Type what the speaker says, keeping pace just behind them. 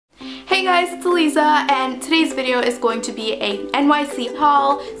Hey guys, it's Aliza, and today's video is going to be a NYC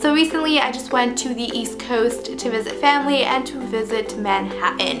haul. So recently I just went to the East Coast to visit family and to visit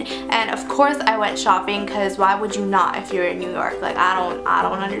Manhattan. And of course I went shopping, because why would you not if you're in New York? Like, I don't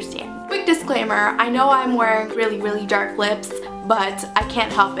understand. Quick disclaimer, I know I'm wearing really dark lips, but I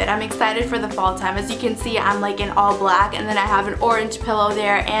can't help it. I'm excited for the fall time. As you can see, I'm like in all black, and then I have an orange pillow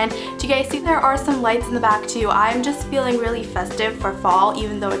there, and do you guys see there are some lights in the back too? I'm just feeling really festive for fall,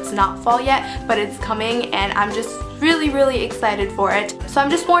 even though it's not fall yet, but it's coming, and I'm just really excited for it. So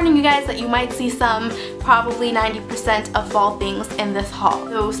I'm just warning you guys that you might see some, probably 90% of fall things in this haul.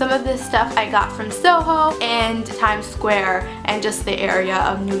 So some of this stuff I got from Soho and Times Square and just the area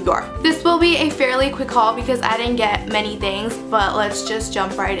of New York. This will be a fairly quick haul because I didn't get many things, but let's just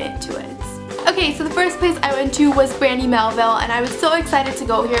jump right into it. Okay, so the first place I went to was Brandy Melville, and I was so excited to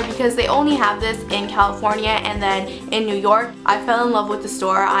go here because they only have this in California and then in New York. I fell in love with the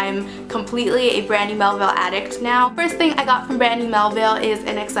store. I'm completely a Brandy Melville addict now. First thing I got from Brandy Melville is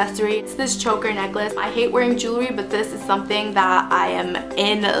an accessory. It's this choker necklace. I hate wearing jewelry, but this is something that I am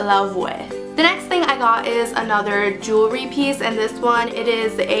in love with. The next thing I got is another jewelry piece, and this one, it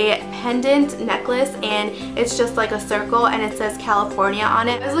is a pendant necklace, and it's just like a circle and it says California on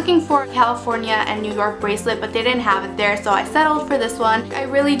it. I was looking for a California and New York bracelet, but they didn't have it there, so I settled for this one. I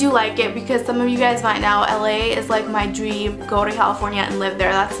really do like it because some of you guys might know LA is like my dream. Go to California and live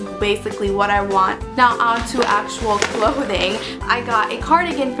there. That's basically what I want. Now on to actual clothing. I got a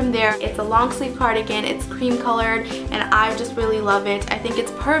cardigan from there. It's a long sleeve cardigan. It's cream colored, and I just really love it. I think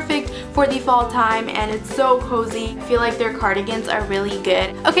it's perfect for the fall time, and it's so cozy. I feel like their cardigans are really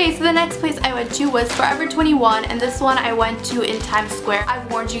good. Okay, so the next place I went to was Forever 21, and this one I went to in Times Square. I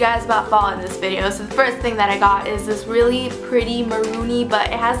warned you guys about fall in this video, so the first thing that I got is this really pretty maroony, but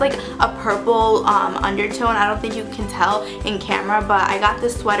it has like a purple undertone. I don't think you can tell in camera, but I got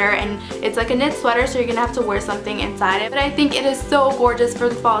this sweater, and it's like a knit sweater, so you're gonna have to wear something inside it, but I think it is so gorgeous for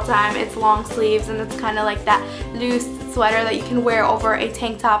the fall time. It's long sleeves, and it's kind of like that loose sweater that you can wear over a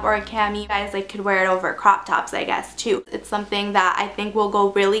tank top or a cami. You guys like could wear it over crop tops, I guess, too. It's something that I think will go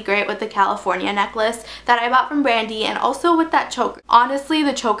really great with the California necklace that I bought from Brandy, and also with that choker. Honestly,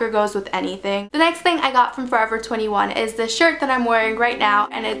 the choker goes with anything. The next thing I got from Forever 21 is this shirt that I'm wearing right now,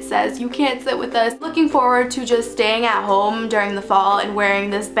 and it says, "You can't sit with us." Looking forward to just staying at home during the fall and wearing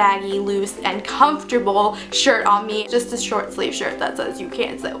this baggy, loose, and comfortable shirt on me. Just a short sleeve shirt that says, "You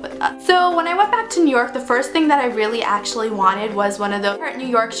can't sit with us." So when I went back to New York, the first thing that I really actually wanted was one of those New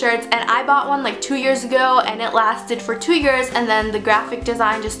York shirts, and I bought one like 2 years ago, and it lasted for 2 years, and then the graphic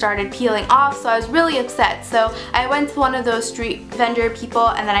design just started peeling off, so I was really upset. So I went to one of those street vendor people,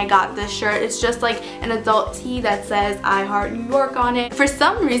 and then I got this shirt. It's just like an adult tee that says "I Heart New York" on it. For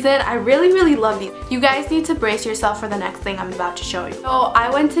some reason, I really love these. You guys need to brace yourself for the next thing I'm about to show you. So I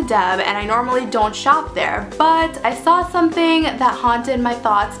went to Deb, and I normally don't shop there, but I saw something that haunted my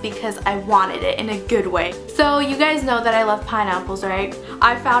thoughts because I wanted it in a good way. So you guys know that I love pineapples, right?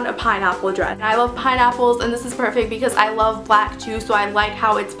 I found a pineapple dress. I love pineapples, and this is perfect because I love black too, so I like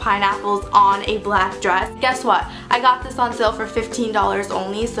how it's pineapples on a black dress. Guess what? I got this on sale for $15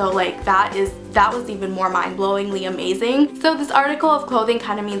 only, so like that was even more mind-blowingly amazing. So this article of clothing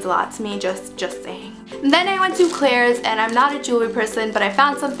kind of means a lot to me, just saying. And then I went to Claire's, and I'm not a jewelry person, but I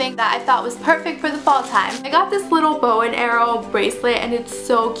found something that I thought was perfect for the fall time. I got this little bow and arrow bracelet, and it's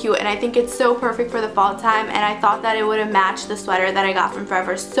so cute, and I think it's so perfect for the fall time, and I thought that it would have matched the sweater that I got from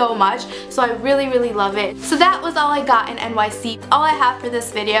Forever so much, so I really love it. So that was all I got in NYC. All I have for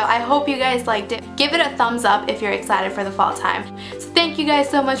this video. I hope you guys liked it. Give it a thumbs up if you're excited for the fall time. So thank you guys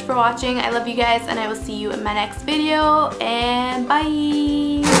so much for watching. I love you guys, and I will see you in my next video, and bye!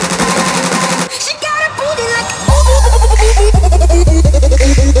 She got a booty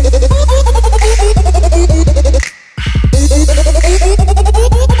like